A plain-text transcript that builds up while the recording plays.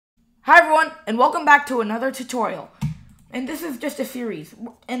Hi everyone, and welcome back to another tutorial. And this is just a series.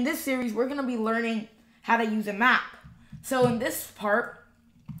 In this series, we're going to be learning how to use a map. So in this part,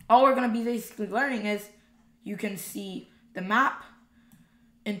 all we're going to be basically learning is you can see the map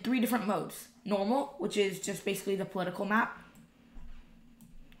in 3 different modes. Normal, which is just basically the political map.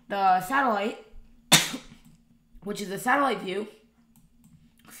 The satellite, which is a satellite view.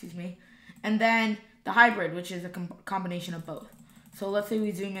 Excuse me. And then the hybrid, which is a combination of both. So let's say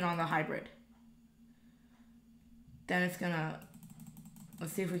we zoom in on the hybrid. Then it's gonna,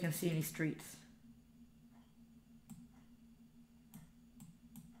 let's see if we can see any streets.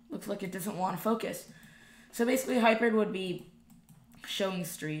 Looks like it doesn't want to focus. So basically hybrid would be showing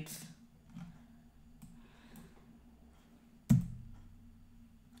streets.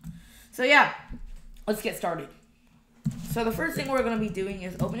 So yeah, let's get started. So the first thing we're gonna be doing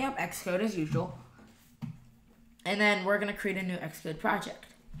is opening up Xcode as usual. And then we're going to create a new Xcode project.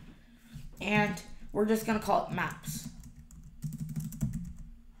 And we're just going to call it maps.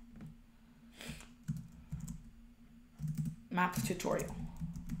 Maps tutorial.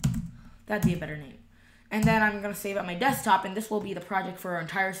 That'd be a better name. And then I'm going to save it on my desktop, and this will be the project for our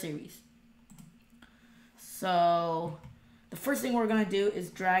entire series. So the first thing we're going to do is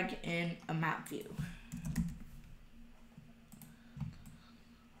drag in a map view.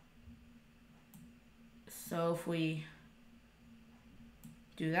 So if we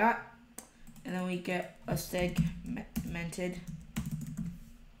do that, and then we get a segmented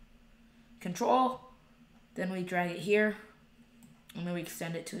control, then we drag it here, and then we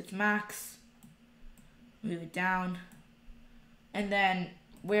extend it to its max, move it down, and then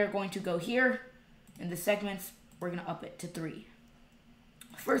we're going to go here, in the segments, we're going to up it to 3.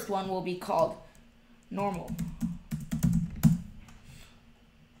 First one will be called normal,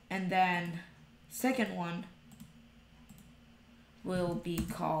 and then second one will be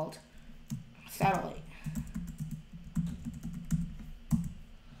called satellite.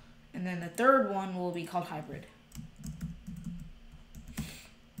 And then the third one will be called hybrid.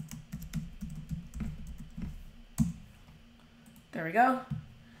 There we go.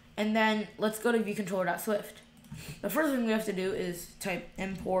 And then let's go to viewcontroller.swift. The first thing we have to do is type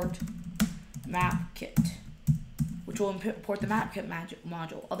import mapkit, which will import the mapkit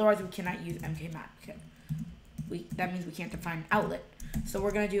module. Otherwise, we cannot use mkmapkit. That means we can't define outlet. So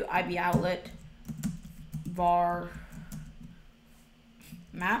we're going to do ib outlet var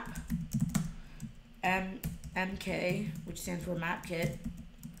map mk, which stands for mapkit,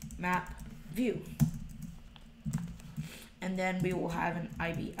 map view. And then we will have an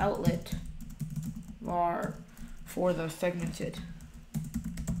ib outlet var for the segmented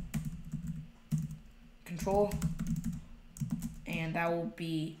control, and that will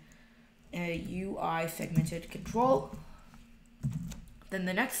be a UI segmented control. Then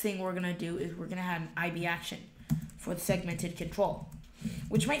the next thing we're gonna do is we're gonna have an IB action for the segmented control,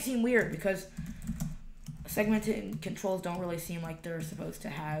 which might seem weird because segmented controls don't really seem like they're supposed to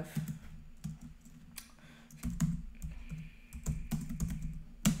have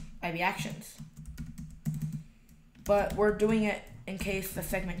IB actions, but we're doing it in case the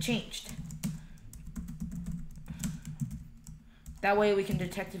segment changed. That way we can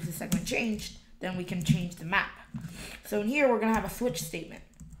detect if the segment changed, then we can change the map. So in here, we're going to have a switch statement.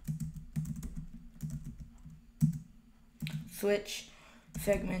 Switch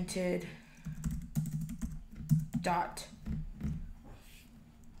segmented dot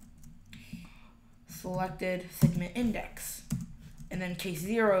selected segment index. And then case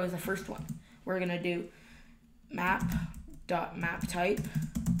 0 is the first one. We're going to do map dot map type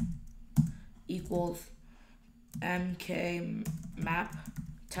equals mk map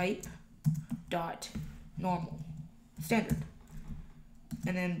type dot normal standard,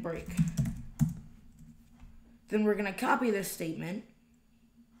 and then break. Then we're going to copy this statement,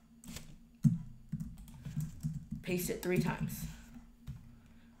 paste it 3 times.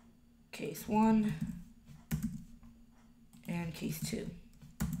 Case 1 and case 2.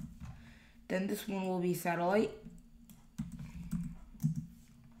 Then this one will be satellite,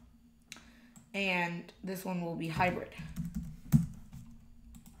 and this one will be hybrid.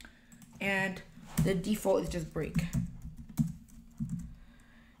 And the default is just break.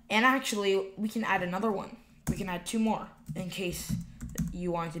 And actually, we can add another one. We can add 2 more in case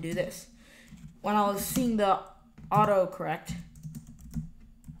you want to do this. When I was seeing the autocorrect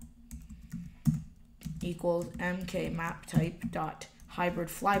equals mk map type dot hybrid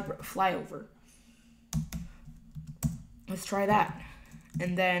flyover. Let's try that.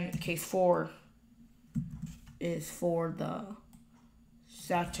 And then case 4 is for the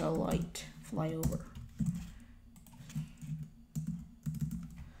satellite flyover.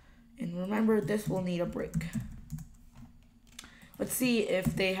 And And remember, this will need a break. Let's see if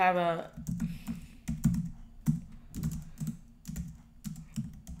they have a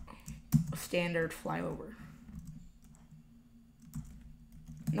standard flyover.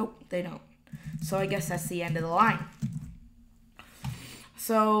 Nope, they don't. So I guess that's the end of the line.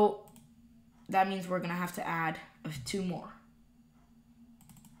 So that means we're gonna have to add 2 more.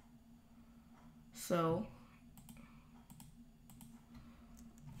 So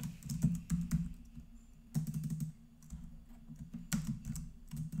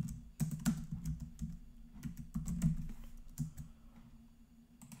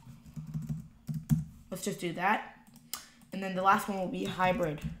let's just do that. And then the last one will be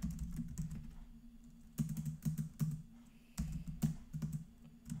hybrid.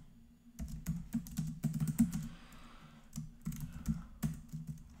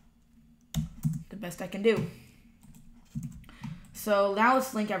 The best I can do. So now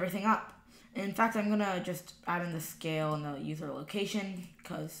let's link everything up. In fact, I'm gonna just add in the scale and the user location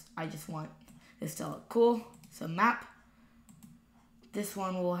because I just want this to look cool. So map. This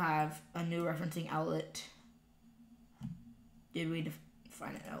one will have a new referencing outlet. Did we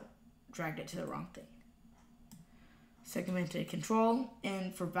define it out? Dragged it to the wrong thing. Segmented control,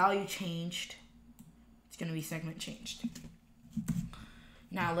 and for value changed, it's gonna be segment changed.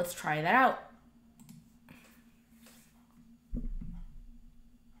 Now let's try that out.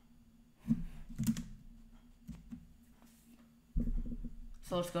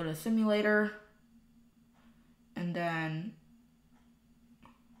 So let's go to simulator, and then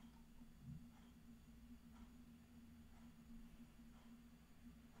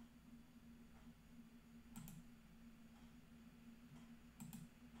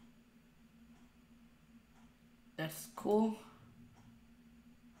that's cool.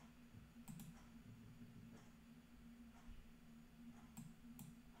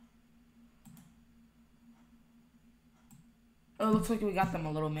 Oh, it looks like we got them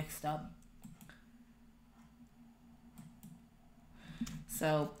a little mixed up.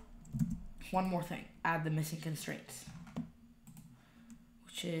 So, one more thing. Add the missing constraints.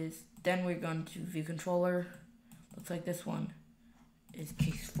 Which is, then we're going to view controller. Looks like this one is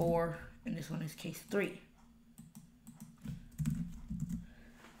case 4, and this one is case 3.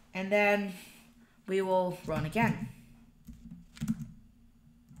 And then we will run again.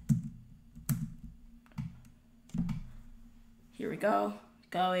 Here we go.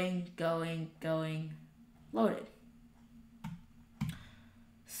 Going, loaded.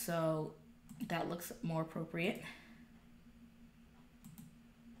 So that looks more appropriate.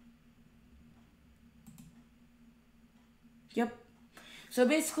 Yep. So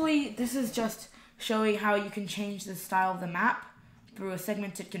basically, this is just showing how you can change the style of the map through a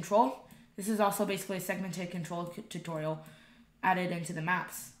segmented control. This is also basically a segmented control tutorial added into the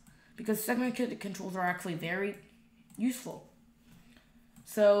maps, because segmented controls are actually very useful.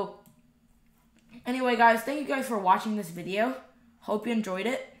 So anyway, guys, thank you guys for watching this video. Hope you enjoyed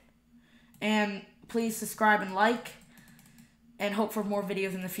it. And please subscribe and like, and hope for more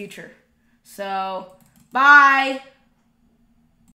videos in the future. So, bye!